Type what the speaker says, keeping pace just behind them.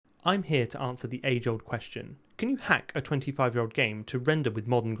I'm here to answer the age-old question: can you hack a 25-year-old game to render with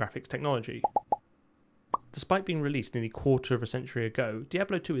modern graphics technology? Despite being released nearly a quarter of a century ago,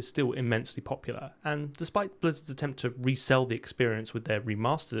 Diablo 2 is still immensely popular, and despite Blizzard's attempt to resell the experience with their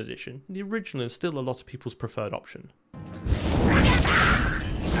remastered edition, the original is still a lot of people's preferred option.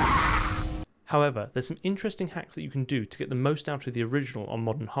 However, there's some interesting hacks that you can do to get the most out of the original on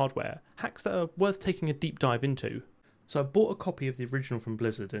modern hardware, hacks that are worth taking a deep dive into. So I've bought a copy of the original from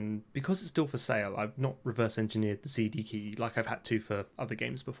Blizzard, and because it's still for sale, I've not reverse engineered the CD key like I've had to for other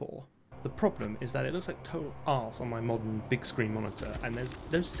games before. The problem is that it looks like total arse on my modern big screen monitor, and there's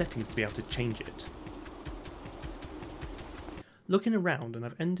no settings to be able to change it. Looking around, and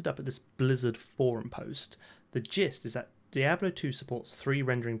I've ended up at this Blizzard forum post. The gist is that Diablo 2 supports 3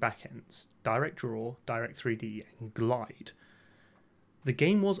 rendering backends: Direct Draw, Direct 3D, and Glide. The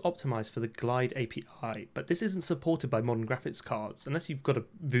game was optimised for the Glide API, but this isn't supported by modern graphics cards, unless you've got a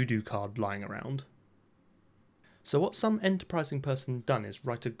Voodoo card lying around. So what some enterprising person done is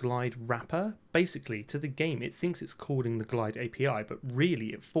write a Glide wrapper. Basically, to the game it thinks it's calling the Glide API, but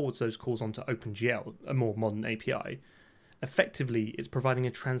really it forwards those calls onto OpenGL, a more modern API. Effectively, it's providing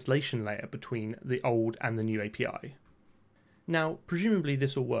a translation layer between the old and the new API. Now, presumably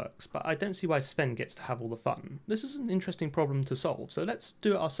this all works, but I don't see why Sven gets to have all the fun. This is an interesting problem to solve, so let's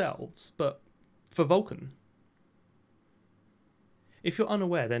do it ourselves, but for Vulkan. If you're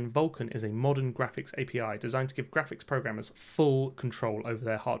unaware, then Vulkan is a modern graphics API designed to give graphics programmers full control over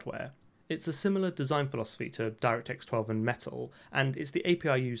their hardware. It's a similar design philosophy to DirectX 12 and Metal, and it's the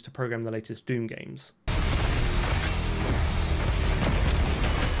API used to program the latest Doom games.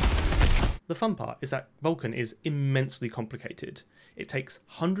 The fun part is that Vulkan is immensely complicated. It takes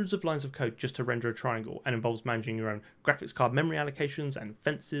hundreds of lines of code just to render a triangle and involves managing your own graphics card memory allocations and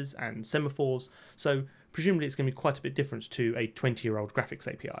fences and semaphores, so presumably it's going to be quite a bit different to a 20-year-old graphics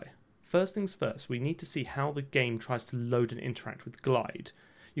API. First things first, we need to see how the game tries to load and interact with Glide.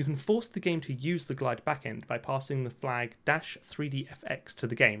 You can force the game to use the Glide backend by passing the flag -3dfx to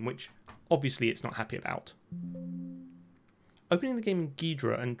the game, which obviously it's not happy about. Opening the game in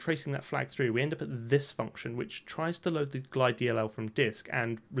Ghidra and tracing that flag through, we end up at this function, which tries to load the Glide DLL from disk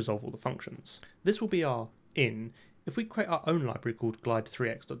and resolve all the functions. This will be our in. If we create our own library called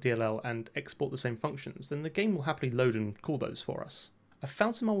glide3x.dll and export the same functions, then the game will happily load and call those for us. I've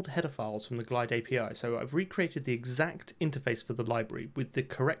found some old header files from the Glide API, so I've recreated the exact interface for the library with the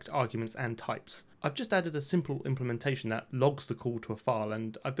correct arguments and types. I've just added a simple implementation that logs the call to a file,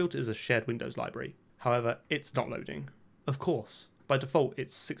 and I built it as a shared Windows library. However, it's not loading. Of course, by default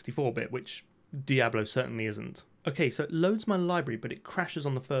it's 64-bit, which Diablo certainly isn't. Okay, so it loads my library, but it crashes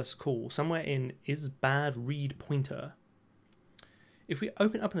on the first call, somewhere in isBadReadPointer. If we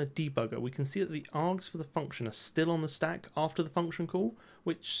open up in a debugger, we can see that the args for the function are still on the stack after the function call,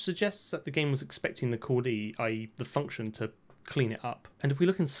 which suggests that the game was expecting the callee, i.e. the function, to clean it up. And if we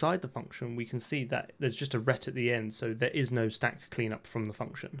look inside the function, we can see that there's just a ret at the end, so there is no stack cleanup from the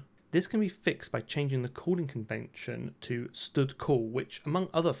function. This can be fixed by changing the calling convention to stdcall, which, among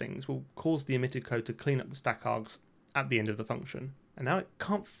other things, will cause the emitted code to clean up the stack args at the end of the function. And now it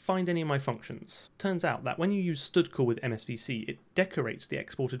can't find any of my functions. Turns out that when you use stdcall with MSVC, it decorates the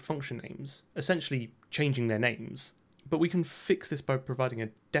exported function names, essentially changing their names. But we can fix this by providing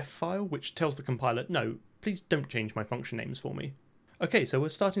a def file, which tells the compiler, no, please don't change my function names for me. Okay, so we're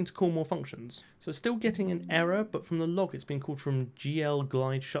starting to call more functions. So it's still getting an error, but from the log it's being called from GL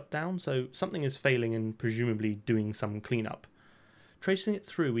glide shutdown, so something is failing and presumably doing some cleanup. Tracing it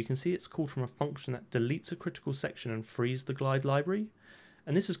through, we can see it's called from a function that deletes a critical section and frees the glide library.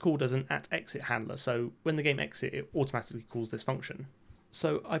 And this is called as an @exit handler, so when the game exits, it automatically calls this function.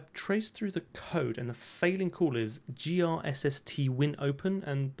 So I've traced through the code, and the failing call is grsstwinopen,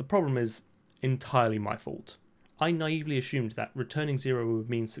 and the problem is entirely my fault. I naively assumed that returning 0 would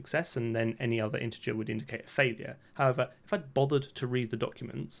mean success and then any other integer would indicate a failure. However, if I'd bothered to read the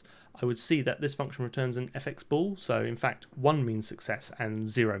documents, I would see that this function returns an fx bool, so in fact 1 means success and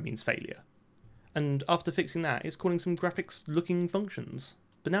 0 means failure. And after fixing that, it's calling some graphics looking functions.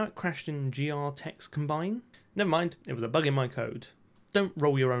 But now it crashed in grtext combine. Never mind, it was a bug in my code. Don't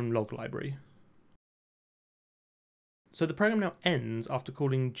roll your own log library. So the program now ends after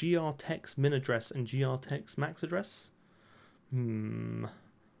calling grtext min address and grtext max address.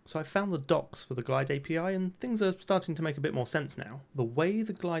 So I found the docs for the Glide API and things are starting to make a bit more sense now. The way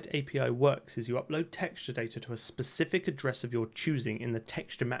the Glide API works is you upload texture data to a specific address of your choosing in the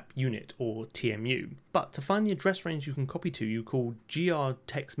texture map unit, or TMU. But to find the address range you can copy to, you call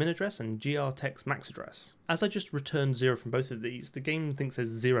grtext min address and grtext max address. As I just returned 0 from both of these, the game thinks there's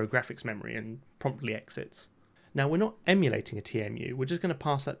 0 graphics memory and promptly exits. Now, we're not emulating a TMU, we're just going to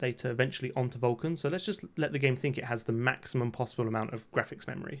pass that data eventually onto Vulkan, so let's just let the game think it has the maximum possible amount of graphics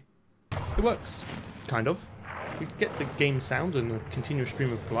memory. It works, kind of. We get the game sound and a continuous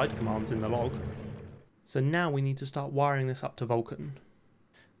stream of glide commands in the log. So now we need to start wiring this up to Vulkan.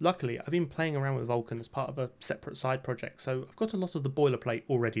 Luckily, I've been playing around with Vulkan as part of a separate side project, so I've got a lot of the boilerplate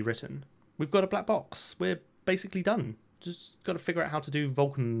already written. We've got a black box, we're basically done. Just got to figure out how to do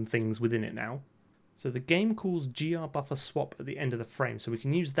Vulkan things within it now. So the game calls GR buffer swap at the end of the frame, so we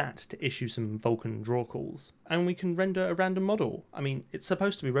can use that to issue some Vulkan draw calls. And we can render a random model. I mean, it's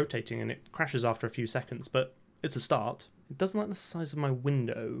supposed to be rotating and it crashes after a few seconds, but it's a start. It doesn't like the size of my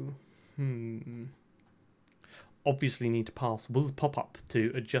window. Obviously need to pass was pop-up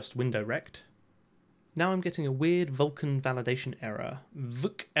to adjust window rect. Now I'm getting a weird Vulkan validation error.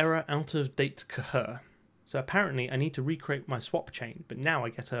 Vuk error out of date kh. So apparently I need to recreate my swap chain, but now I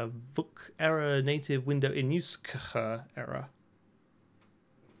get a Vuk error native window in use kh error.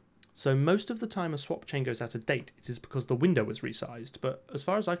 So most of the time a swap chain goes out of date, it is because the window was resized, but as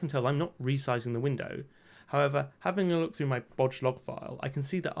far as I can tell I'm not resizing the window. However, having a look through my bodge log file, I can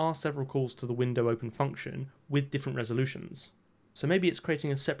see there are several calls to the window open function with different resolutions. So maybe it's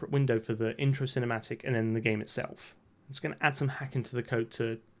creating a separate window for the intro cinematic and then the game itself. I'm just going to add some hack into the code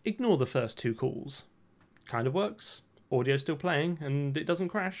to ignore the first two calls. Kind of works, audio's still playing, and it doesn't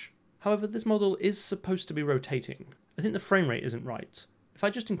crash. However, this model is supposed to be rotating. I think the frame rate isn't right. If I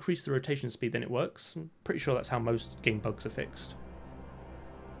just increase the rotation speed then it works. I'm pretty sure that's how most game bugs are fixed.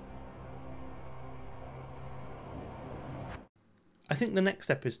 I think the next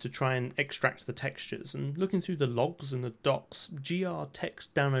step is to try and extract the textures, and looking through the logs and the docs, GR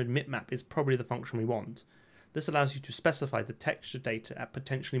text download mipmap is probably the function we want. This allows you to specify the texture data at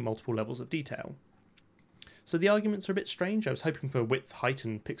potentially multiple levels of detail. So the arguments are a bit strange. I was hoping for width, height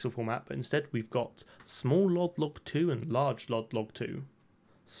and pixel format, but instead we've got small log2 and large log2.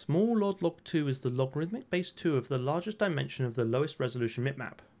 Small log2 is the logarithmic base 2 of the largest dimension of the lowest resolution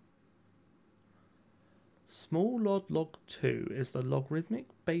mipmap. Small log2 is the logarithmic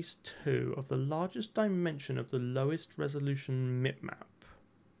base 2 of the largest dimension of the lowest resolution mipmap.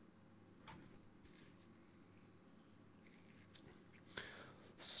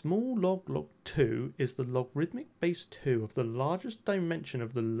 Small log2 is the logarithmic base 2 of the largest dimension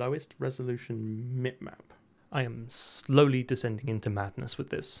of the lowest resolution mipmap. I am slowly descending into madness with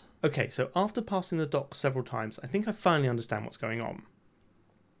this. Okay, so after passing the doc several times, I think I finally understand what's going on.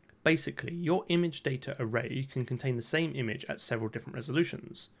 Basically, your image data array can contain the same image at several different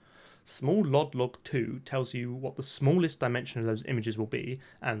resolutions. Small log2 tells you what the smallest dimension of those images will be,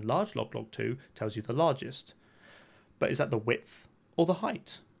 and large log2 tells you the largest. But is that the width or the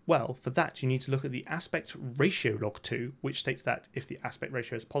height? Well, for that you need to look at the aspect ratio log2, which states that if the aspect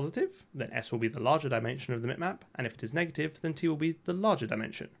ratio is positive, then S will be the larger dimension of the mipmap, and if it is negative, then T will be the larger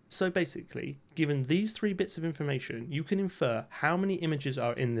dimension. So basically, given these three bits of information, you can infer how many images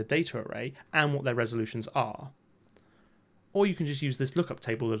are in the data array and what their resolutions are. Or you can just use this lookup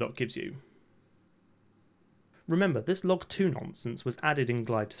table the doc gives you. Remember, this log2 nonsense was added in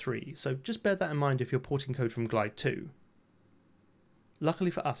Glide 3, so just bear that in mind if you're porting code from Glide 2.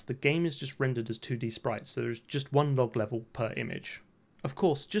 Luckily for us, the game is just rendered as 2D sprites, so there's just one log level per image. Of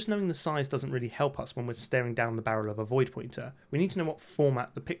course, just knowing the size doesn't really help us when we're staring down the barrel of a void pointer. We need to know what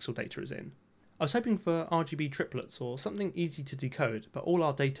format the pixel data is in. I was hoping for RGB triplets or something easy to decode, but all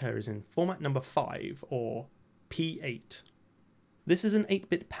our data is in format number 5, or P8. This is an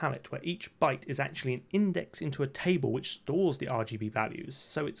 8-bit palette where each byte is actually an index into a table which stores the RGB values,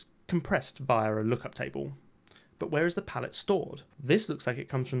 so it's compressed via a lookup table. But where is the palette stored? This looks like it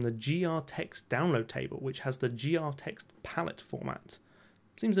comes from the GR text download table, which has the GR text palette format.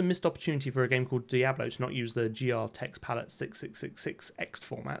 Seems a missed opportunity for a game called Diablo to not use the GR text palette 6666 ext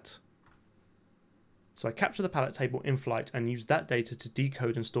format. So I capture the palette table in flight and use that data to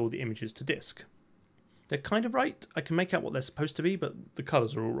decode and store the images to disk. They're kind of right, I can make out what they're supposed to be, but the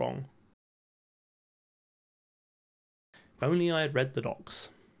colours are all wrong. If only I had read the docs.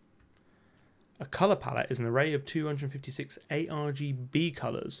 A colour palette is an array of 256 ARGB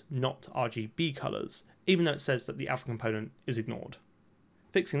colours, not RGB colours, even though it says that the alpha component is ignored.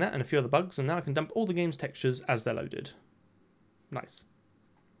 Fixing that and a few other bugs, and now I can dump all the game's textures as they're loaded. Nice.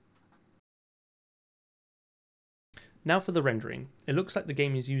 Now for the rendering. It looks like the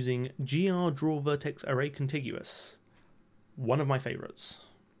game is using GR Draw Vertex Array Contiguous. One of my favourites.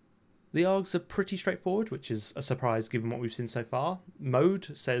 The args are pretty straightforward, which is a surprise given what we've seen so far.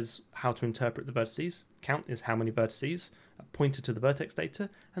 Mode says how to interpret the vertices, count is how many vertices, a pointer to the vertex data,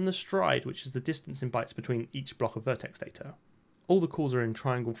 and the stride, which is the distance in bytes between each block of vertex data. All the calls are in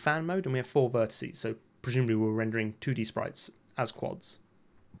triangle fan mode, and we have 4 vertices, so presumably we were rendering 2D sprites as quads.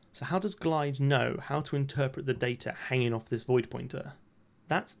 So how does Glide know how to interpret the data hanging off this void pointer?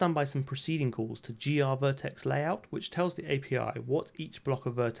 That's done by some preceding calls to grVertex layout, which tells the API what each block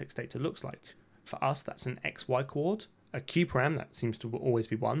of vertex data looks like. For us, that's an XY coord, a QParam that seems to always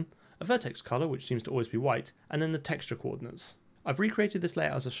be 1, a vertex color, which seems to always be white, and then the texture coordinates. I've recreated this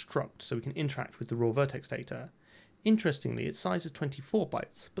layout as a struct so we can interact with the raw vertex data. Interestingly, its size is 24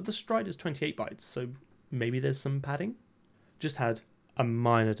 bytes, but the stride is 28 bytes, so maybe there's some padding? Just had a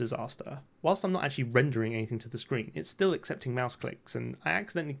minor disaster. Whilst I'm not actually rendering anything to the screen, it's still accepting mouse clicks, and I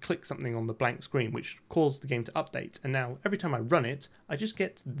accidentally clicked something on the blank screen which caused the game to update, and now every time I run it, I just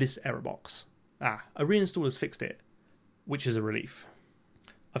get this error box. A reinstall has fixed it, which is a relief.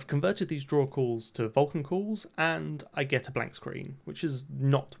 I've converted these draw calls to Vulkan calls, and I get a blank screen, which is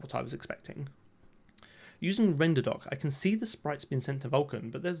not what I was expecting. Using RenderDoc, I can see the sprites being sent to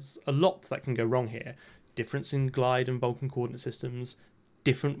Vulkan, but there's a lot that can go wrong here. Difference in Glide and Vulkan coordinate systems,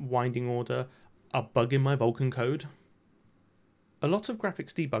 different winding order, a bug in my Vulkan code. A lot of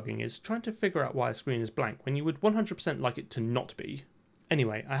graphics debugging is trying to figure out why a screen is blank when you would 100% like it to not be.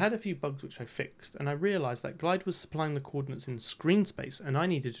 Anyway, I had a few bugs which I fixed, and I realised that Glide was supplying the coordinates in screen space, and I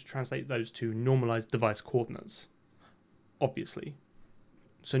needed to translate those to normalised device coordinates. Obviously.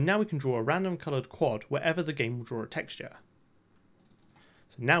 So now we can draw a random coloured quad wherever the game will draw a texture.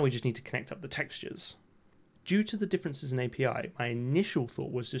 So now we just need to connect up the textures. Due to the differences in API, my initial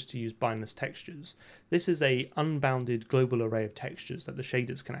thought was just to use bindless textures. This is an unbounded global array of textures that the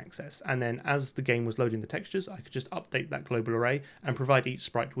shaders can access, and then as the game was loading the textures, I could just update that global array and provide each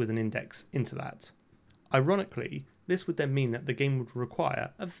sprite with an index into that. Ironically, this would then mean that the game would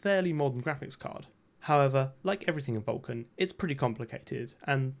require a fairly modern graphics card. However, like everything in Vulkan, it's pretty complicated,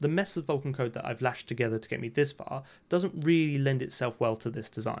 and the mess of Vulkan code that I've lashed together to get me this far doesn't really lend itself well to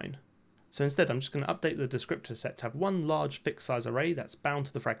this design. So instead I'm just going to update the descriptor set to have one large fixed size array that's bound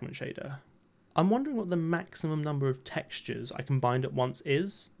to the fragment shader. I'm wondering what the maximum number of textures I can bind at once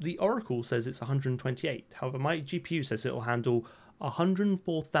is. The Oracle says it's 128, however my GPU says it'll handle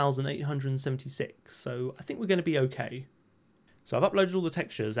 104,876, so I think we're going to be okay. So I've uploaded all the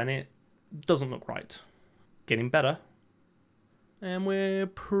textures and it doesn't look right. Getting better. And we're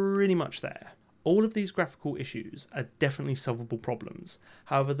pretty much there. All of these graphical issues are definitely solvable problems.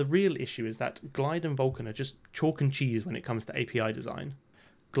 However, the real issue is that Glide and Vulkan are just chalk and cheese when it comes to API design.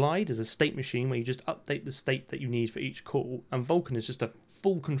 Glide is a state machine where you just update the state that you need for each call, and Vulkan is just a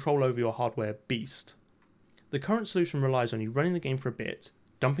full control over your hardware beast. The current solution relies on you running the game for a bit,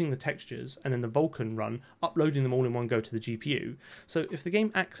 dumping the textures, and then the Vulkan run, uploading them all in one go to the GPU. So if the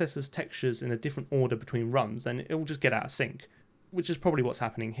game accesses textures in a different order between runs, then it will just get out of sync, which is probably what's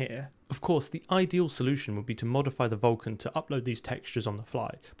happening here. Of course, the ideal solution would be to modify the Vulkan to upload these textures on the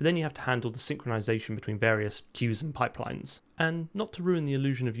fly, but then you have to handle the synchronization between various queues and pipelines. And not to ruin the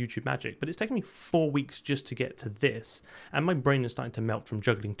illusion of YouTube magic, but it's taken me 4 weeks just to get to this, and my brain is starting to melt from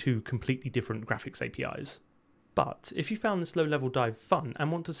juggling 2 completely different graphics APIs. But if you found this low-level dive fun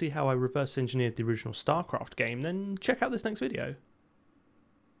and want to see how I reverse engineered the original StarCraft game, then check out this next video.